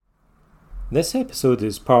This episode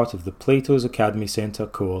is part of the Plato's Academy Centre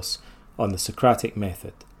course on the Socratic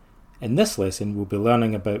method. In this lesson, we'll be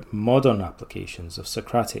learning about modern applications of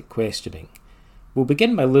Socratic questioning. We'll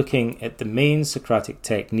begin by looking at the main Socratic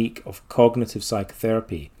technique of cognitive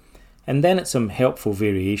psychotherapy, and then at some helpful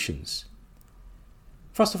variations.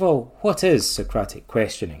 First of all, what is Socratic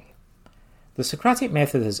questioning? The Socratic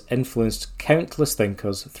method has influenced countless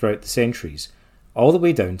thinkers throughout the centuries, all the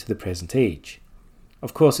way down to the present age.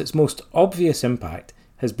 Of course, its most obvious impact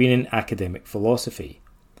has been in academic philosophy.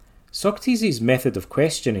 Socrates' method of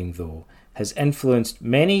questioning, though, has influenced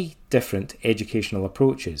many different educational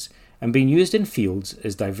approaches and been used in fields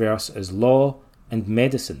as diverse as law and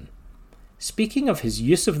medicine. Speaking of his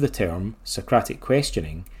use of the term Socratic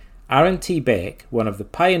questioning, Aaron T. Beck, one of the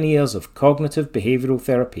pioneers of cognitive behavioural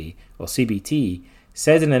therapy, or CBT,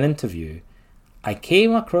 said in an interview, "I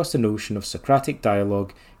came across the notion of Socratic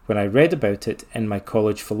dialogue when I read about it in my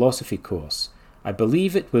college philosophy course. I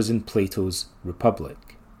believe it was in Plato's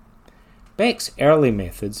Republic." Beck's early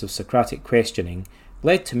methods of Socratic questioning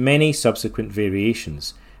led to many subsequent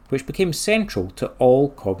variations, which became central to all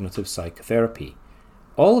cognitive psychotherapy.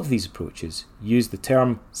 All of these approaches use the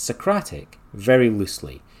term Socratic very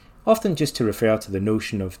loosely, often just to refer to the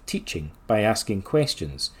notion of teaching by asking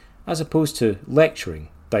questions, as opposed to lecturing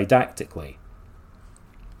didactically.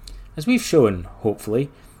 As we've shown, hopefully,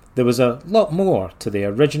 there was a lot more to the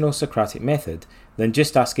original Socratic method than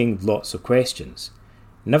just asking lots of questions.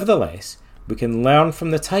 Nevertheless, we can learn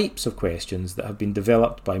from the types of questions that have been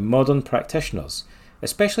developed by modern practitioners,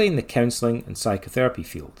 especially in the counselling and psychotherapy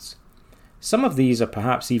fields. Some of these are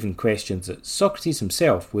perhaps even questions that Socrates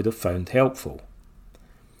himself would have found helpful.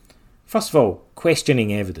 First of all,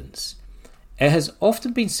 questioning evidence. It has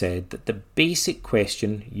often been said that the basic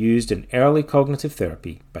question used in early cognitive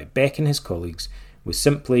therapy by Beck and his colleagues was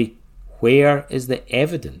simply, where is the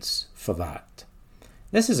evidence for that?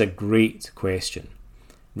 This is a great question.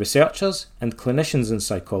 Researchers and clinicians in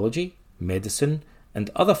psychology, medicine,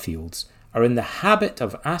 and other fields are in the habit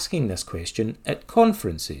of asking this question at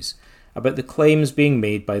conferences about the claims being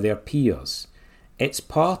made by their peers. It's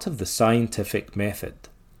part of the scientific method.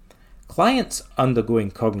 Clients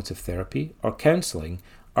undergoing cognitive therapy or counselling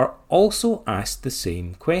are also asked the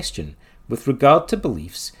same question with regard to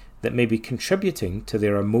beliefs that may be contributing to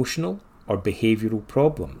their emotional or behavioural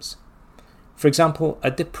problems. For example,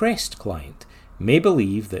 a depressed client may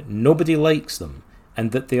believe that nobody likes them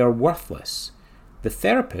and that they are worthless. The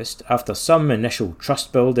therapist, after some initial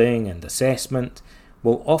trust building and assessment,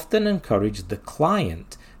 will often encourage the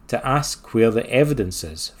client to ask where the evidence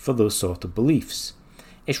is for those sort of beliefs.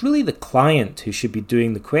 It's really the client who should be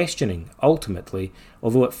doing the questioning ultimately,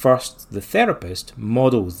 although at first the therapist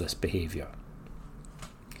models this behaviour.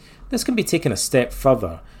 This can be taken a step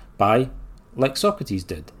further by, like Socrates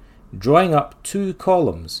did, drawing up two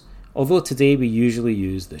columns, although today we usually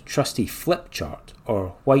use the trusty flip chart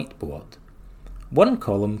or whiteboard. One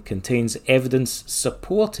column contains evidence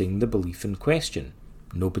supporting the belief in question,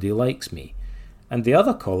 nobody likes me, and the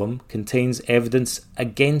other column contains evidence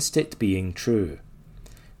against it being true.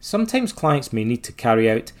 Sometimes clients may need to carry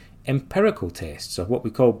out empirical tests, or what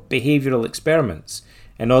we call behavioural experiments,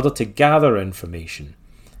 in order to gather information.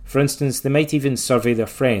 For instance, they might even survey their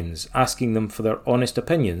friends, asking them for their honest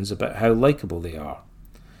opinions about how likeable they are.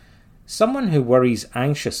 Someone who worries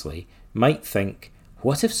anxiously might think,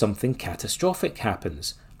 what if something catastrophic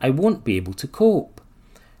happens? I won't be able to cope.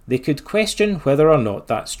 They could question whether or not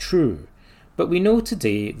that's true, but we know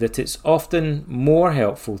today that it's often more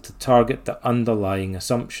helpful to target the underlying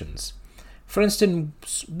assumptions. For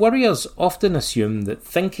instance, worriers often assume that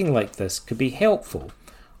thinking like this could be helpful,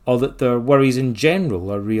 or that their worries in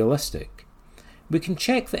general are realistic. We can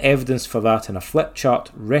check the evidence for that in a flip chart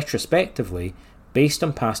retrospectively based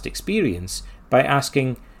on past experience by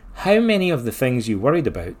asking how many of the things you worried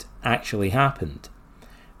about actually happened.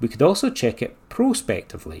 We could also check it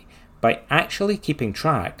prospectively by actually keeping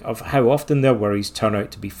track of how often their worries turn out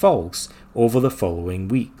to be false over the following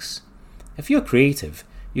weeks. If you're creative,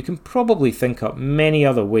 you can probably think up many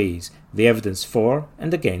other ways the evidence for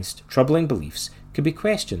and against troubling beliefs could be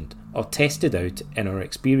questioned or tested out in our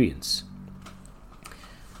experience.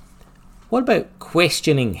 What about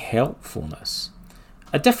questioning helpfulness?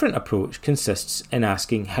 A different approach consists in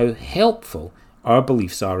asking how helpful our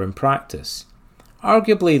beliefs are in practice.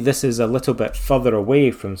 Arguably, this is a little bit further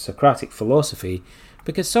away from Socratic philosophy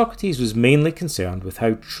because Socrates was mainly concerned with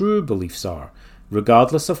how true beliefs are,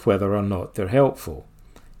 regardless of whether or not they're helpful.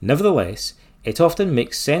 Nevertheless, it often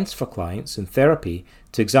makes sense for clients in therapy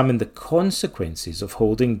to examine the consequences of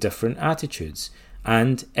holding different attitudes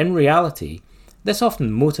and, in reality, This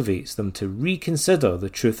often motivates them to reconsider the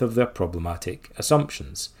truth of their problematic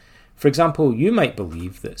assumptions. For example, you might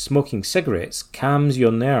believe that smoking cigarettes calms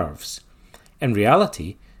your nerves. In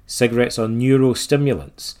reality, cigarettes are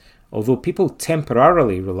neurostimulants. Although people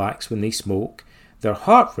temporarily relax when they smoke, their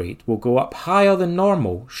heart rate will go up higher than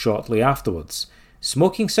normal shortly afterwards.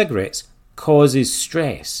 Smoking cigarettes causes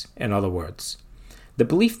stress, in other words. The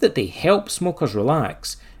belief that they help smokers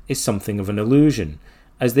relax is something of an illusion,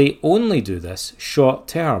 as they only do this short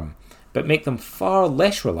term, but make them far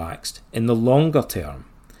less relaxed in the longer term.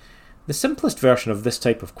 The simplest version of this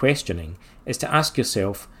type of questioning is to ask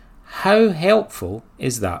yourself, how helpful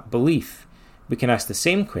is that belief? We can ask the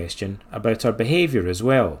same question about our behaviour as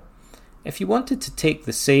well. If you wanted to take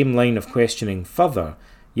the same line of questioning further,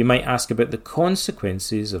 you might ask about the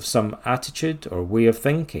consequences of some attitude or way of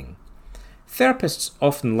thinking. Therapists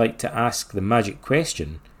often like to ask the magic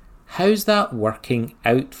question, how's that working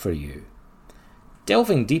out for you?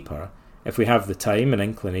 Delving deeper, if we have the time and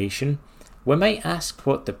inclination, we might ask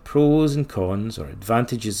what the pros and cons or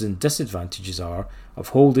advantages and disadvantages are of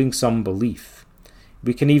holding some belief.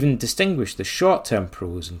 We can even distinguish the short-term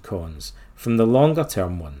pros and cons from the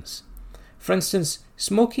longer-term ones. For instance,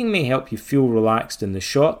 smoking may help you feel relaxed in the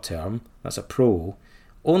short term, that's a pro,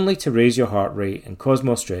 only to raise your heart rate and cause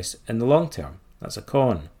more stress in the long term, that's a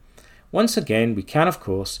con. Once again, we can of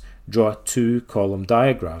course draw a two-column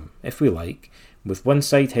diagram, if we like, with one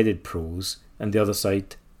side headed pros and the other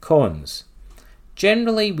side cons.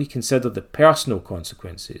 Generally, we consider the personal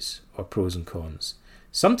consequences, or pros and cons.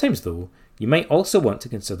 Sometimes, though, you might also want to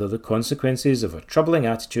consider the consequences of a troubling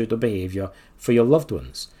attitude or behaviour for your loved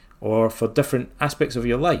ones, or for different aspects of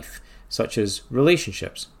your life, such as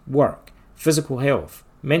relationships, work, physical health,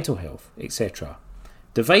 mental health, etc.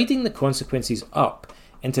 Dividing the consequences up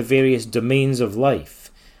into various domains of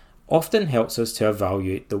life often helps us to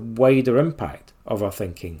evaluate the wider impact of our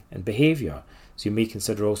thinking and behaviour. So you may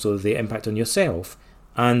consider also the impact on yourself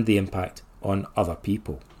and the impact on other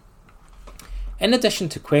people. In addition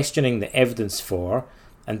to questioning the evidence for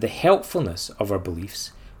and the helpfulness of our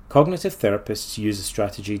beliefs, cognitive therapists use a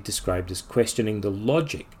strategy described as questioning the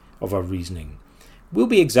logic of our reasoning. We'll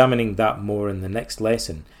be examining that more in the next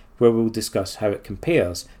lesson, where we'll discuss how it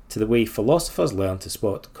compares to the way philosophers learn to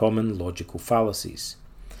spot common logical fallacies.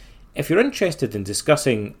 If you're interested in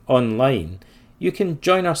discussing online, you can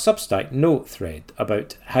join our Substack note thread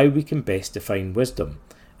about how we can best define wisdom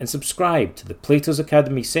and subscribe to the Plato's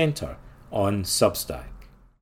Academy Centre on Substack.